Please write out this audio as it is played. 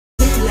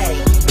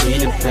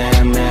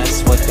fam,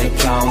 that's what they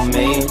call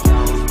me.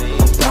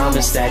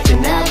 Promise that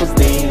you'll never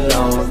be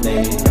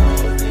lonely.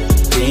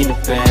 Be the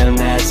fam,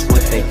 that's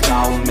what they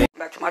call me.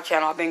 Back to my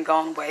channel. I've been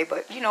gone away,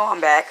 but you know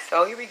I'm back.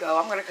 So here we go.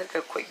 I'm gonna cook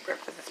a quick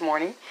breakfast this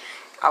morning.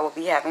 I will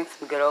be having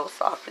some good old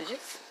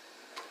sausages.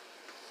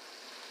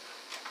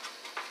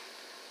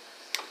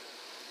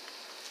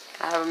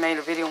 I haven't made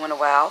a video in a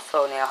while,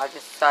 so now I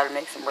just decided to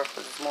make some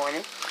breakfast this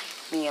morning.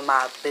 Me and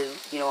my boo,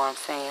 you know what I'm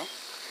saying?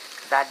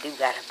 Because I do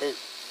got a boo.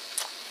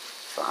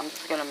 So I'm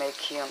just gonna make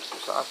him some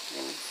sausage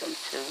and some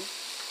too.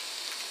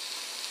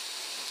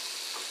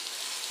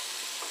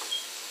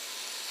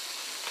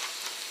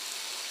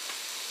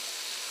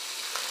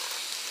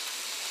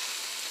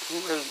 He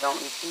really don't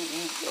eat, he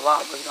eats a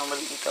lot, but he don't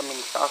really eat that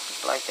many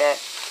sausages like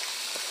that.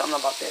 There's something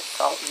about that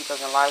salt he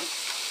doesn't like.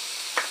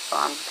 So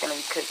I'm just going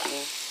to be cooking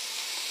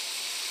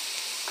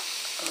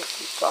some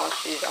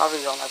sausage. I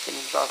really don't like any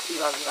sausage.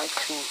 I really like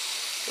 2.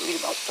 He'll eat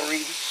about 3.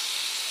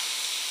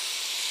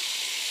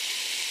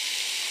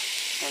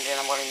 And then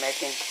I'm going to be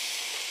making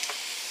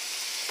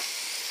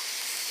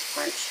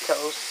French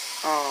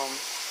toast. I'll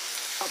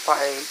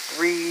probably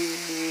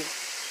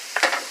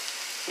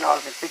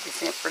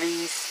 $3.50 for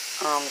these.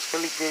 It's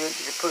really good.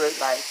 You can put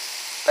like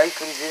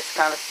basically this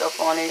kind of stuff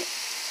on it,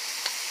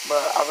 but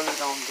I really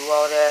don't do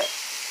all that.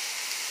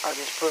 I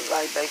just put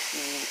like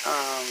basically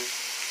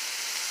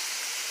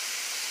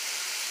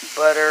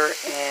butter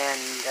and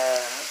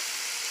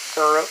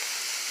syrup,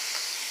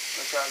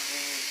 which I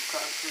use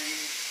country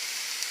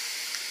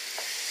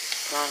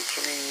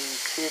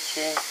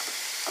kitchen.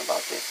 I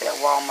bought this at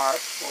Walmart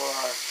for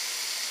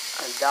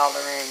 $1 and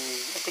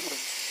I think it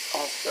was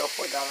on sale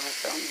for $1 and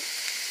something.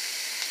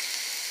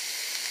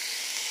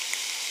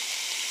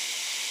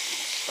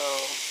 So,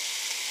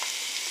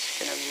 just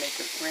gonna be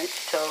making French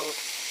toast,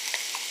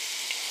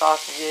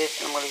 sausages,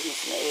 and I'm gonna eat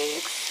some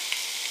eggs.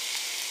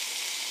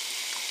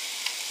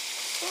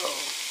 So,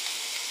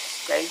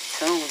 stay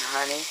tuned,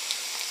 honey,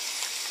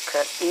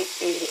 because it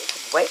is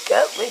Wake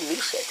Up with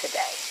MESHA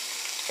today.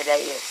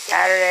 Today is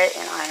Saturday,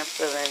 and I am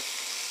feeling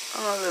a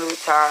little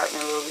bit tired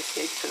and a little bit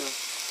sick too.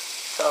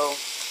 So,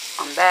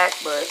 I'm back,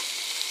 but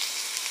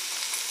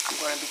I'm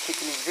gonna be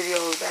kicking these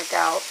videos back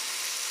out.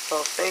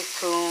 So, stay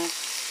tuned.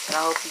 And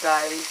I hope you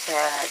guys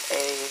had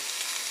a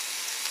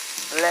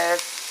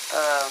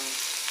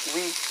blessed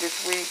week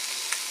this week.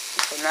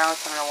 So now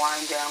it's time to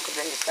wind down because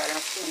it's Saturday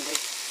and Sunday.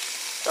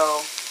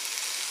 So,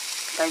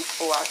 thanks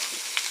for watching.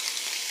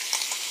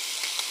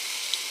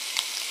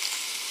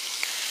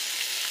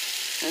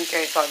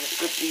 Okay, so I just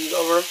flip these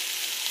over.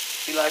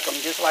 You like them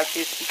just like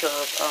this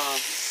because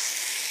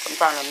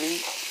sometimes the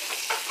meat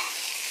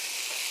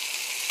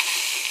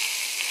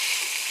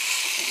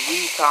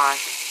these times.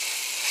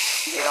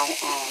 They don't,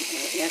 in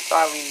the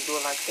inside when you do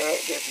it like that,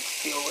 they'll be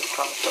still what's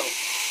called, so,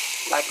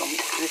 like them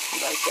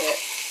crispy like that.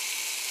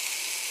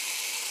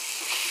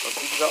 So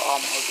these are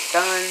almost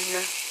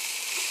done.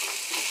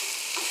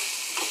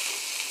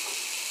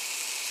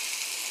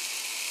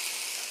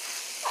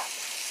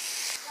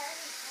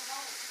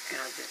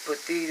 And I just put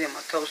these in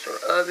my toaster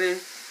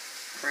oven.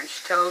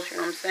 French toast, you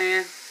know what I'm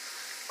saying?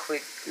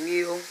 Quick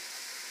meal.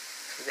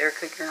 So they're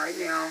cooking right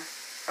now.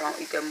 I don't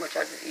eat that much,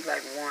 I just eat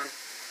like one.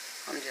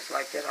 I'm just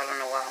like that. I don't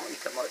know why I don't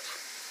eat that much.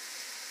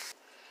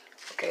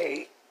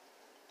 Okay,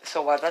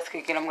 so while that's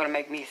cooking, I'm going to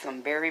make me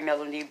some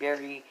melody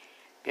berries,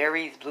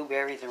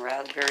 blueberries, and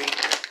raspberry.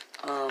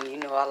 You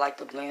know, I like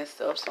to blend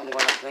stuff, so I'm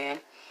going to blend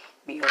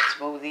me a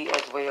smoothie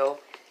as well.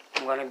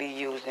 I'm going to be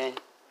using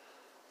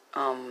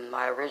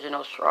my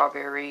original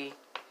strawberry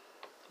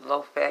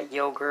low-fat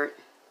yogurt.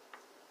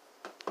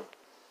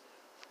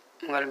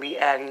 I'm going to be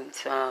adding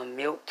some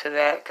milk to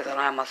that because I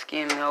don't have my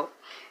skim milk.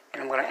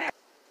 And I'm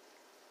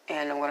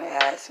going to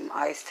add some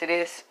ice to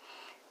this.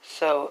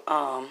 So,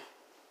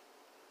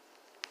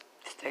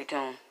 stay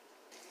tuned.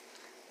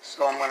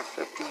 So I'm going to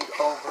flip these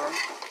over.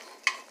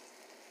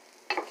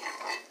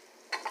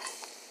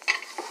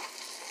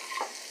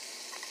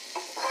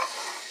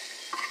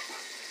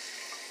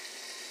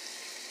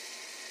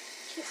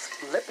 Just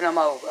flipping them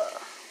over.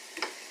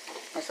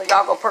 And so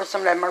y'all go purchase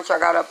some of that merch I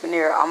got up in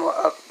there. I'm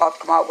about to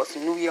come out with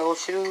some New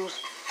Year's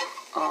shoes.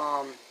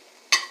 I'm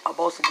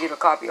supposed to get a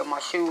copy of my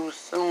shoes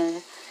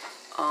soon.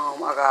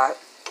 I got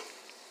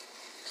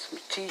some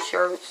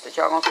t-shirts that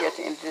y'all gonna see at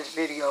the end of this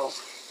video.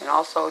 And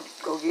also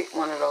go get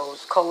one of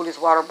those coldest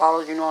water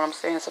bottles, you know what I'm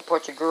saying?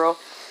 Support your girl.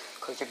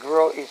 Because your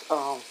girl is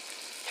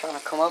trying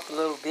to come up a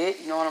little bit,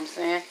 you know what I'm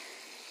saying?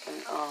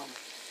 And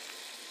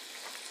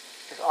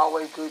it's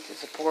always good to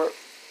support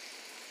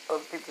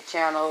other people's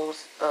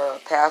channels.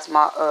 Pass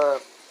my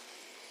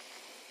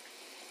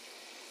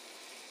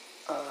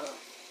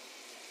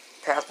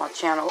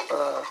channel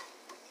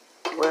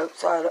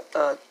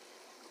website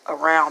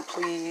around,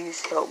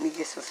 please. Help me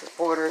get some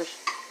supporters,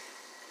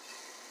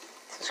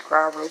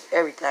 subscribers,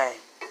 everything.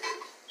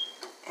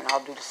 And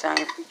I'll do the same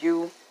for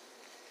you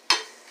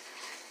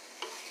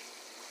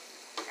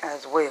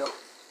as well.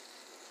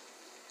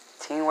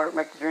 Teamwork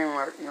make the dream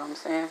work, you know what I'm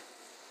saying?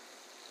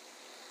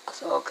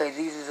 So, okay,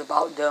 these is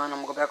about done.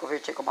 I'm going to go back over here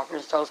and check on my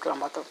French toast because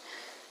I'm about to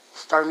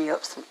stir me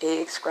up some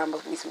eggs,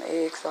 scramble me some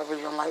eggs. So I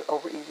really don't like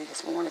overeating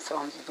this morning, so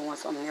I'm just doing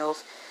something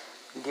else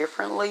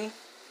differently.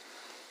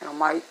 And I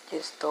might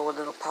just throw a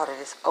little pot of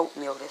this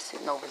oatmeal that's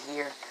sitting over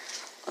here.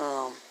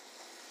 I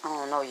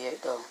don't know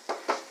yet though.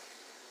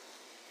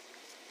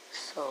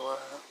 So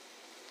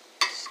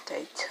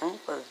stay tuned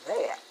for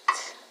that.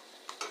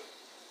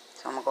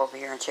 So I'm gonna go over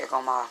here and check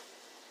on my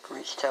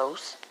French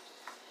toast.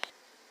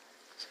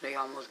 So they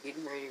almost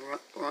getting ready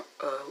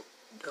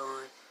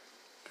done.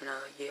 And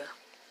yeah.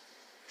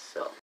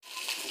 So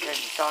okay, the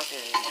sausage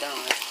is done.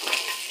 I'm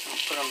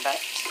gonna put them back,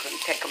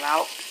 take them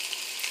out.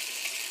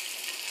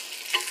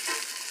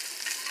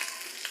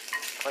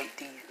 Plate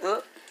these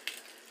up.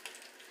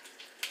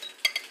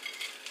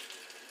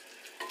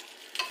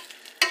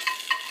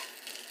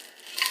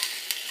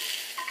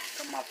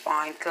 Got my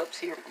fine cups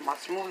here for my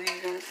smoothies,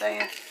 you know what I'm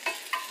saying?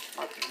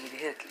 About to get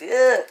it hooked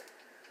up.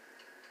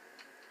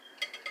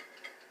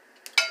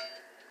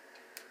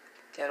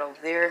 That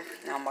over there.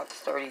 Now I'm about to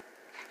stir these.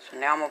 So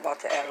now I'm about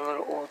to add a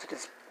little oil to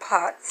this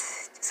pot.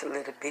 Just a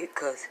little bit,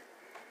 because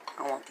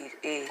I want these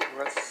eggs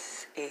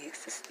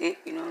to stick,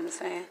 you know what I'm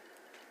saying?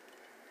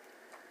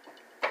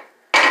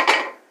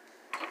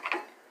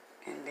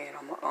 And then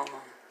I'm gonna put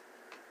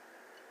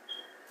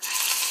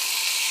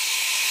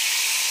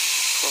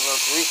a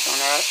little grease on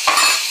that.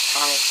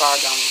 Turn the fire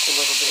down just a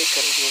little bit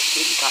because it is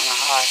getting kind of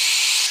hot.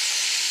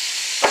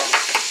 So I'm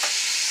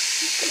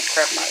just gonna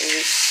crack my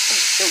eggs. Oh,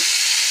 shoot.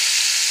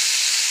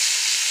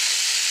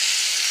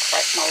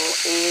 Crack my little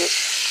egg.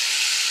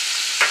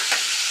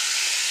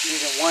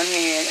 Using one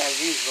hand as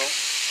usual.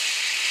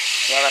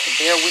 Y'all got to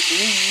bear with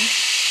me.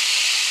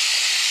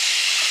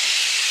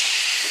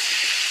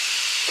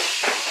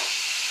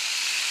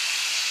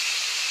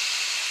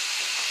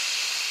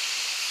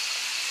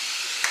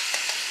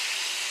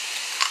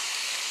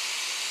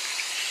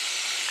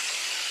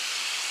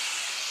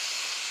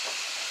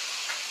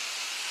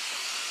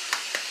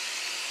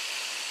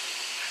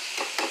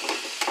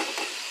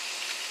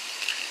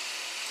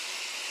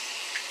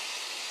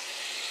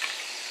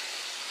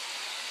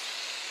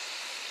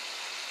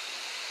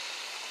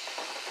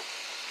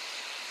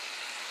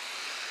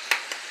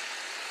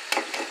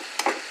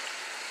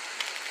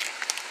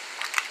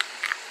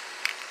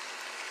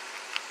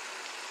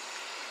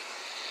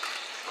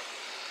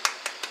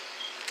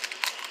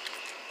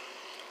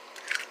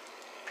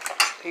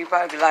 You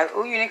probably be like,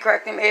 oh, you didn't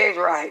crack them eggs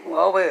right.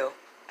 Well.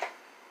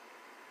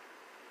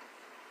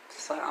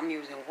 So I'm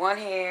using one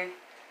hand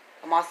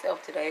for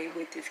myself today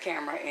with this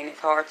camera, and it's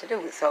hard to do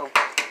it. So,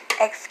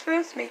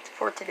 excuse me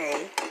for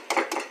today.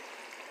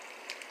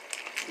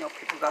 You know,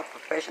 people got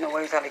professional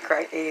ways how they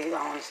crack eggs. I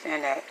don't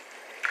understand that.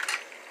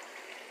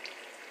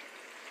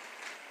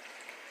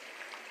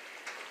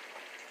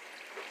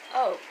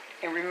 Oh,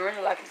 and remember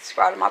to like and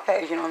subscribe to my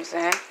page, you know what I'm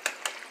saying?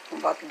 I'm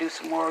about to do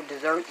some more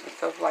desserts and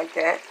stuff like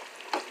that.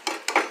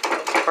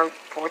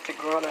 Support your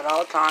girl at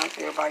all times.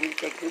 Everybody needs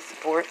to get good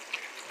support.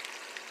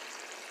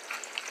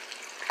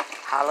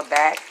 Holla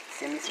back.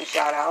 Send me some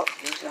shout outs.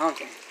 Do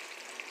something.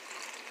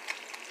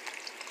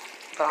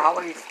 But I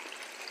always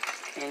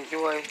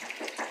enjoy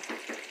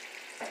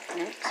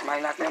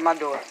somebody knocking at my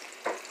door.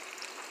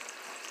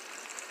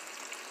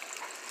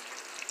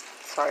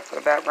 Sorry for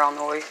the background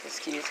noise. This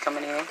kid's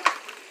coming in.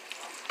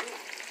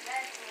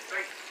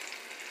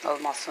 That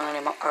was my son.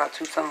 And I got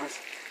two sons.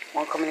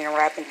 One coming in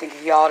rapping,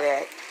 thinking he all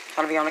that.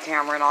 Trying to be on the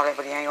camera and all that,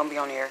 but he ain't gonna be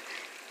on there.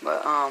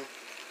 But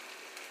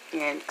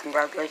and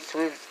congratulations to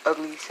his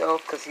ugly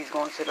self, because he's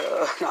going to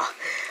the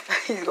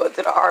he's going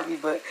to the army.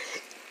 But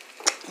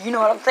you know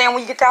what I'm saying,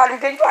 when you get tired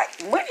of them, you're like,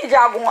 when is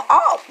y'all going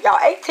off? Y'all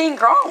 18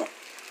 grown.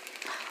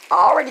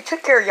 I already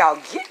took care of y'all.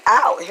 Get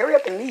out. Hurry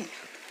up and leave.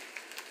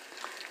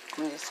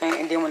 I'm just saying.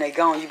 And then when they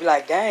gone, you be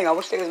like, dang, I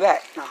wish they was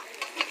back. No.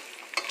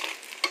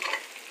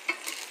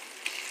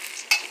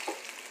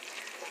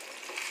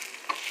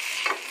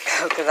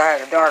 Because I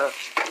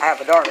have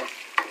a daughter.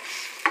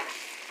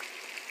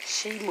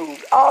 She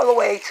moved all the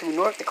way to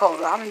North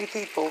Dakota. How many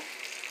people,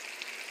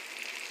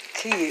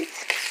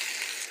 kids,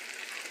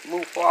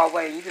 move far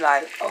away? You be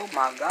like, oh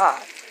my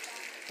God,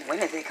 when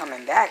is they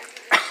coming back?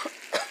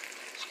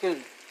 Excuse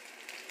me.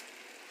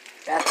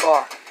 That's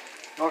far.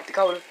 North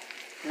Dakota?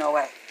 No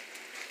way.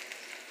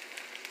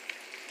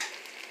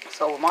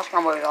 So with my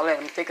scrambled eggs, I let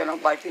them thicken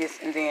up like this,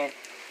 and then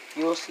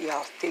you'll see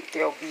how thick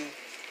they'll be.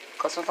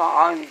 Cause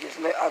sometimes you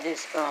don't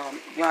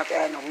have to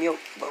add no milk,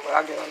 but what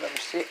I do, I let them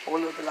sit for a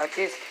little bit like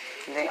this,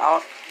 and then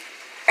I'll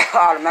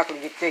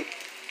automatically get thick.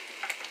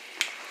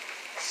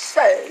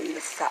 So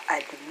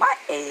I do my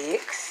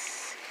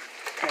eggs,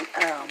 and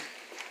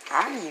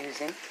I'm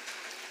using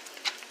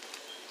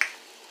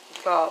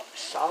salt.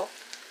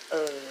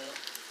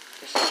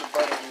 This is the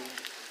butter.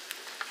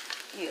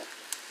 Yeah.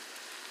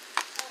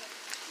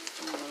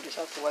 I'm gonna move this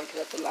out the way because I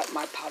have to light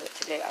my palette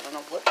today. I don't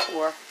know what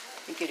for. I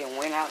think it didn't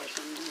went out or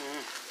something.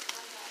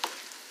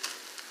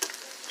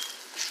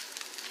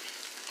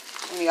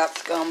 When you got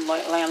scum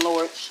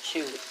landlords,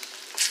 shoot.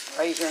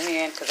 Raise your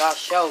hand, because I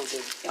showed you.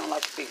 You don't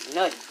like to be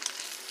nutty.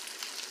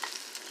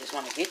 Just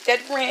want to get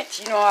that wrench.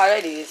 You know how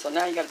that is. So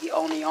now you got to be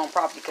owning your own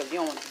property because you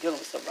don't want to be dealing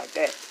with stuff like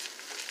that.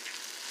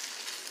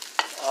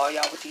 All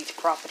y'all with these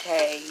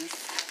properties.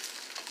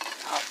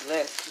 God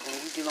bless. When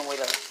you dealing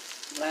with a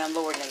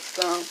landlord and they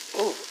scum.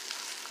 Ooh.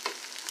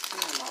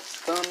 I'm about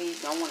scummy.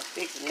 Don't want to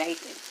fix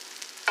Nathan.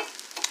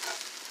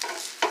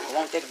 I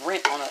want that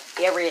rent on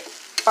every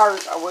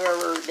first or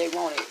wherever they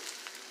want it.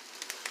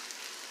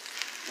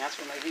 And that's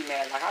what makes me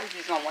mad. Like, how you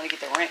just gonna want to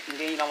get the rent and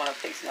then you don't want to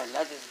fix nothing?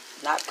 That's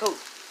just not cool.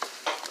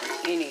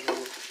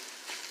 Anywho,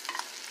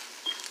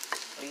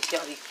 so you see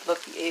all these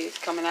fluffy eggs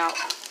coming out?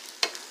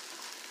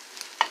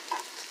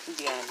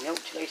 Yeah,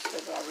 milk today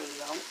stuff, but I really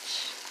don't.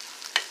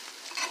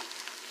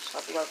 So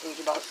I think I cooked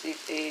about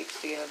 6 eggs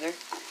together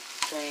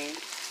between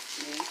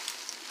me.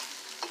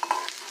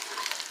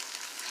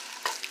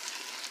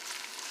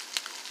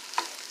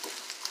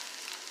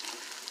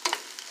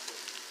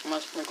 I'm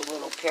gonna sprinkle a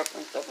little pepper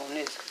and stuff on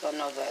this because I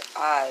know that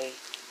I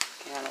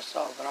can handle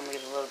salt, but I'm gonna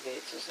get a little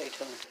bit, so stay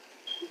tuned.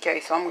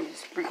 Okay, so I'm going to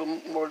sprinkle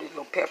more of this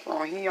little pepper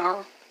on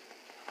here.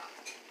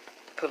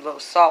 Put a little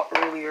salt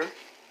earlier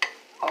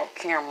off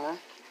camera.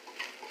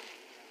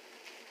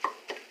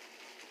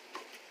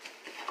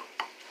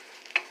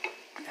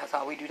 That's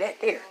how we do that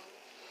there.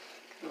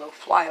 A little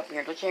fly up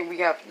here. Don't you think we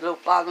got little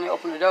flies when they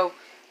open the door?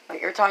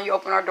 Like every time you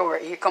open our door,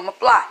 here come a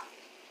fly.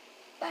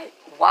 Like,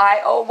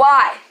 why, oh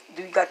why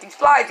do you got these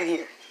flies in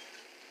here?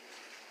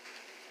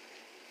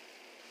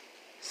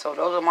 So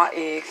those are my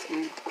eggs. I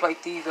need to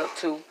plate these up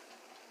too.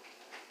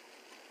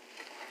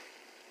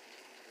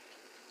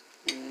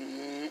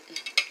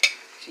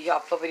 See how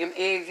fluffy them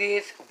eggs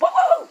is?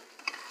 Whoa!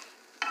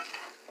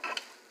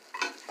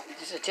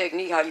 This is a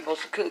technique how you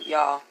supposed to cook,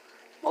 y'all.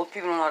 Most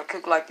people don't know how to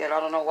cook like that.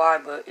 I don't know why,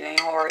 but it ain't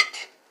hard.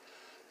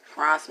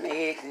 Frying some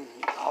eggs and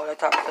all that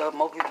type of stuff.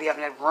 Most people be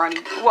having that runny.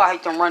 Ooh, I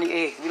hate them runny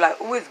eggs. Be like,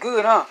 ooh, it's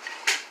good, huh?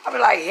 I be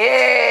like,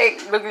 hey,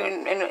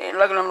 looking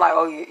at them like,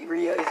 oh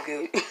yeah, it's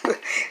good.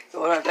 So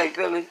what I think,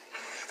 feeling?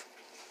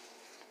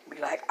 Be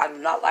like, I do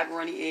not like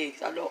runny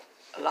eggs. I know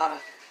a lot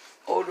of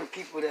older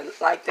people that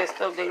like that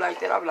stuff, they like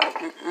that. I be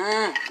like,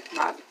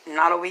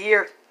 not over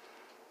here.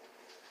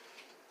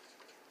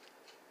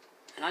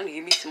 And I need to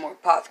give me some more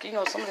pots. Cause you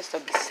know some of this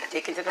stuff be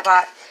sticking to the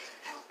pot.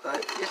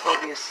 But this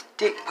will be a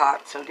stick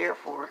pot, so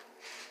therefore,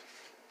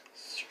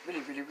 it's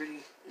really, really,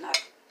 really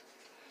not.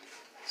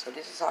 So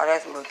this is how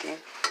that's looking.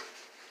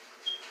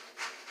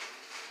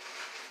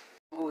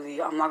 Smoothie,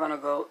 I'm not going to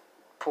go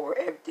pour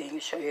everything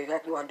and show you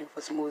exactly what I do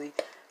for smoothies.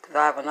 Because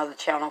I have another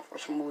channel for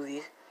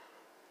smoothies.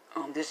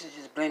 This is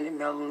just blended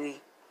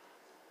melody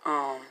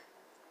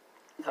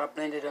that I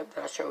blended up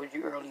that I showed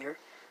you earlier.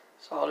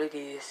 That's all it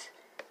is.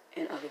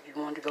 And if you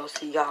want to go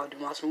see how I do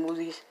my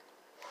smoothies,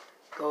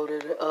 go to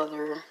the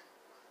other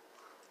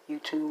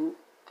YouTube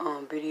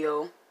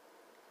video.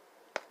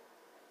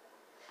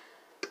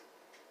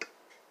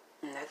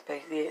 And that's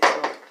basically it.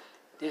 So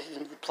this is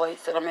the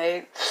plates that I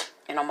made.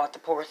 And I'm about to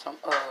pour some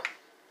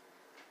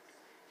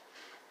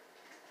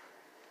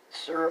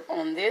syrup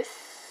on this.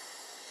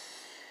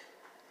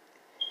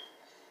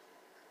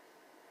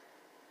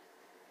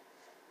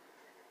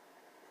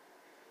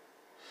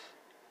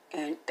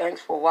 And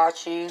thanks for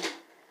watching.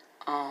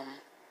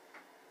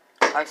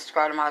 Like,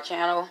 subscribe to my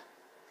channel.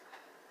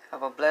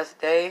 Have a blessed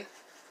day.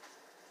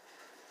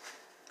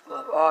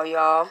 Love all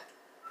y'all.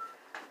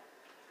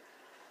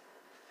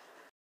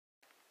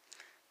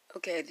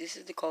 Okay, this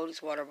is the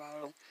coldest water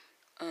bottle.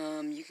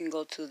 You can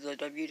go to the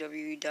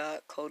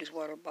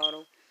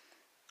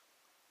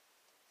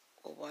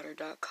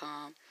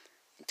www.coldestwaterBottle.com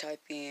and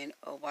type in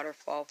a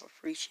waterfall for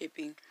free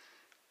shipping.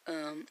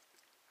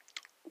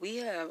 We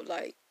have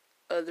like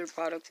other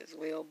products as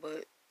well,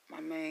 but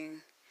my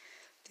main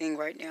thing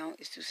right now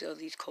is to sell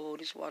these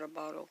coldest water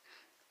bottle.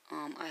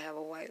 I have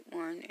a white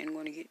one and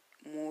going to get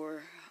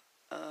more.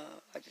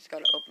 I just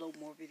got to upload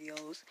more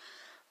videos.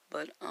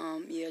 But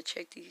yeah,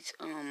 check these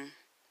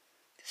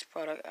this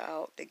product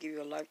out. They give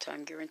you a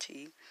lifetime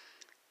guarantee,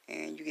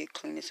 and you get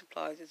cleaning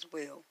supplies as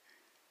well.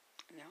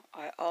 Now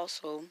I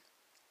also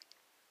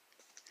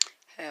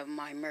have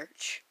my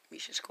merch,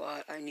 MESHA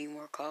Squad. I need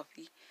more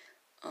coffee.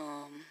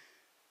 I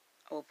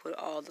will put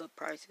all the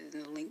prices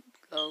in the link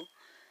below.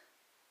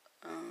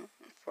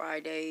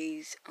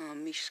 Fridays,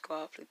 MESHA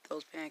Squad flip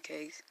those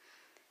pancakes.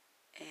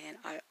 And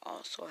I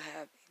also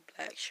have a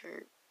black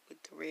shirt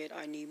with the red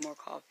I need more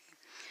coffee.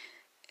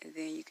 And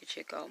then you can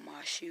check out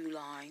my shoe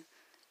line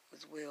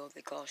as well.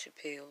 They call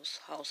Chappelle's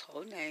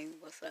household name.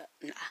 What's up?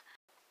 Nah.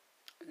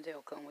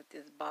 They'll come with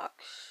this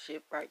box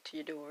shipped right to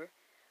your door.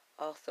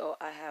 Also,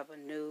 I have a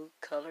new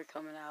color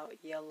coming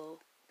out, yellow,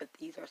 but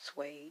these are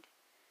suede.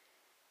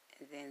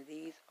 And then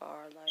these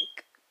are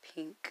like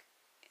pink,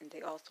 and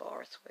they also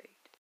are suede.